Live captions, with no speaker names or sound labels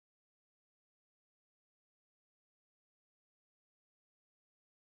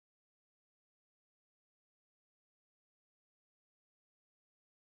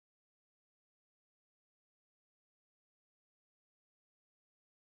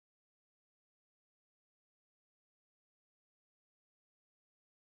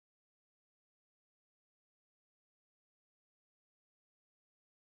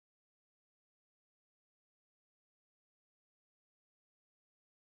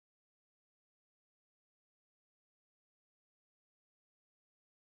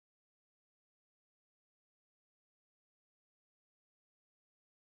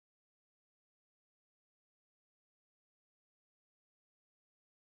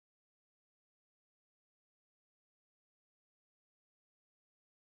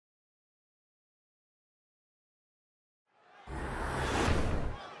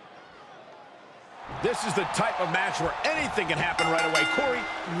This is the type of match where anything can happen right away. Corey,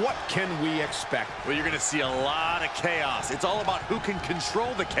 what can we expect? Well, you're going to see a lot of chaos. It's all about who can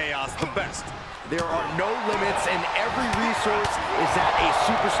control the chaos the best. There are no limits, and every resource is at a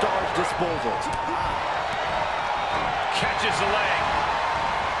superstar's disposal. Catches the leg.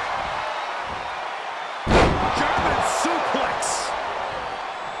 German suplex.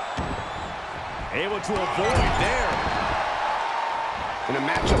 Able to avoid there. In a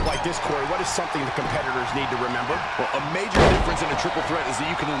matchup like this, Corey, what is something the competitors need to remember? Well, a major difference in a triple threat is that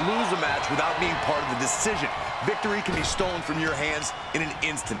you can lose a match without being part of the decision. Victory can be stolen from your hands in an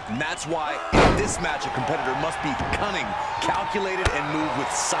instant, and that's why in this match a competitor must be cunning, calculated, and move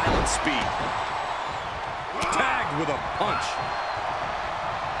with silent speed. Tagged with a punch.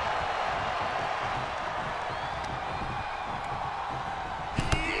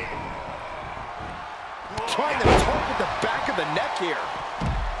 Trying to target the back of the neck here.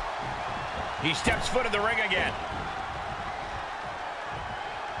 He steps foot in the ring again.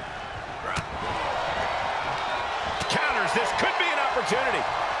 Counters. This could be an opportunity.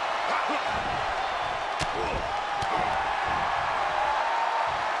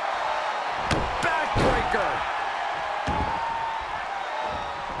 Backbreaker.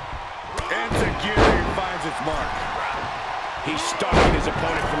 Enzuigiri finds its mark. He's stalking his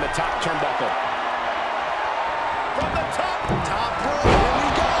opponent from the top turnbuckle. From the top rope, here we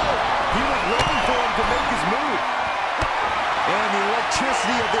go. He was waiting for him to make his move. And the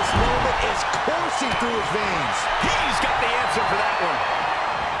electricity of this moment is coursing through his veins. He's got the answer for that one.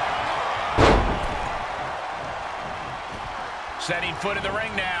 Setting foot in the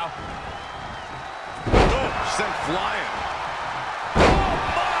ring now. Oh, sent flying. Oh,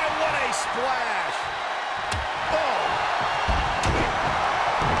 my, what a splash. Oh.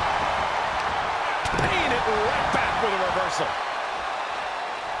 Paying it right back with a reversal.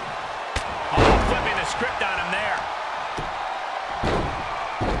 Oh, flipping the script on him there.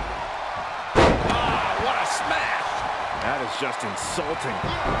 Ah, what a smash. That is just insulting.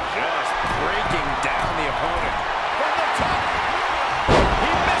 Just breaking down the opponent. From the top. He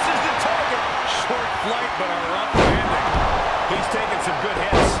misses the target. Short flight, but a rough landing. He's taking some good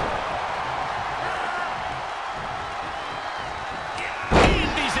hits. And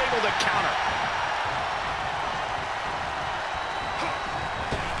he's able to counter.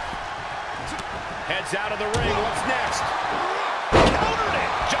 Heads out of the ring. What's next? Countered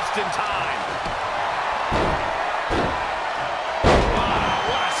it just in time. Ah,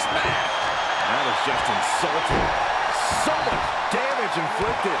 what a smash. That is just insulting. So much damage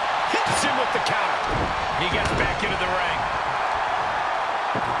inflicted. Hits him with the counter. He gets back into the ring.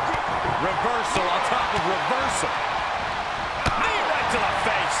 Reversal on top of reversal. Knee right to the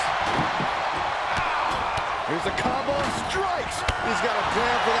face. Here's a combo of strikes. He's got a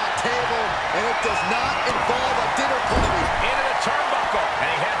plan for that table, and it does not involve a dinner party. Into the turnbuckle. And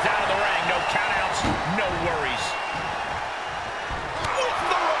he heads out of the ring. No countouts, no worries. With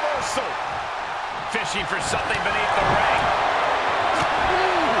the reversal. Fishing for something beneath the ring.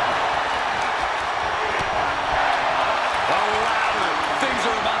 A ladder. Things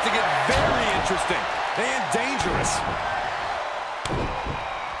are about to get very interesting and dangerous.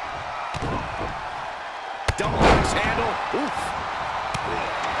 Double axe handle. Oof.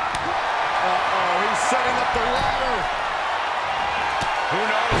 Uh-oh, he's setting up the ladder. Who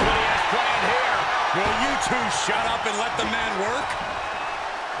knows what he has planned here? Will you two shut up and let the man work?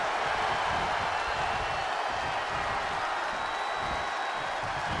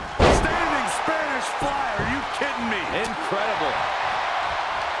 Standing Spanish fly. Are you kidding me? Incredible.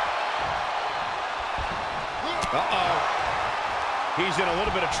 Uh-oh. He's in a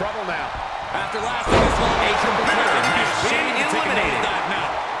little bit of trouble now. After lasting this long, a competitor is being eliminated. Now.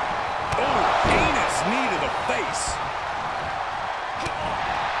 Oh, heinous knee to the face.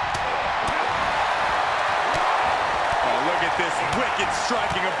 Oh, look at this wicked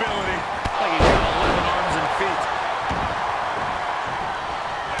striking ability. Like he's got 11 arms and feet.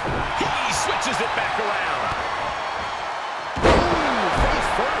 He switches it back around. Ooh, face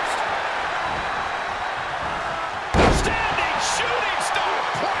first. Standing shooting star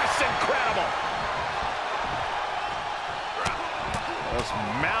press, incredible. Just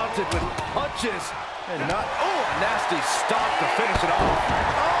mounted with punches and not, oh, a nasty stop to finish it off.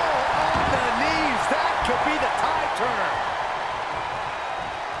 Oh, on the knees, that could be the tide turner.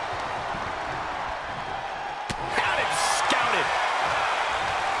 Had it scouted.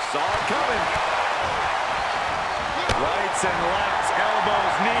 Saw it coming. Rights and lefts,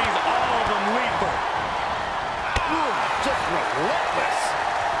 elbows, knees, all of them lethal. Ooh, just relentless.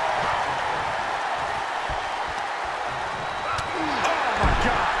 Oh my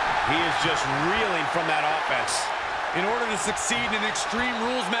God. He is just reeling from that offense. In order to succeed in an Extreme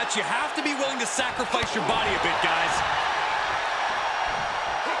Rules match, you have to be willing to sacrifice your body a bit, guys.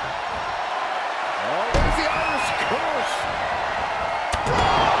 Oh, there's the Irish curse.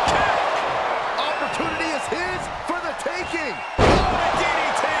 Opportunity is his for the taking. Oh, a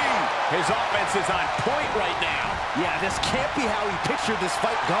DDT! His offense is on point right now. Yeah, this can't be how he pictured this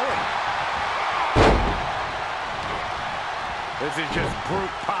fight going. This is just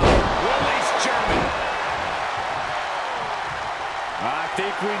brute power. Release German. I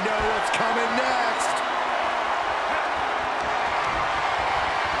think we know what's coming next.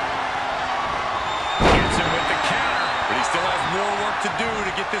 Gets him with the counter. But he still has more work to do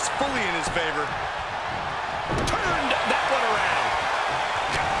to get this fully in his favor. Turned that one around.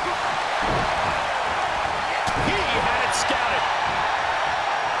 He had it scouted.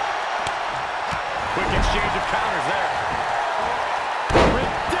 Quick exchange of counters there.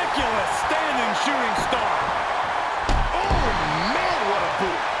 Ridiculous standing shooting star.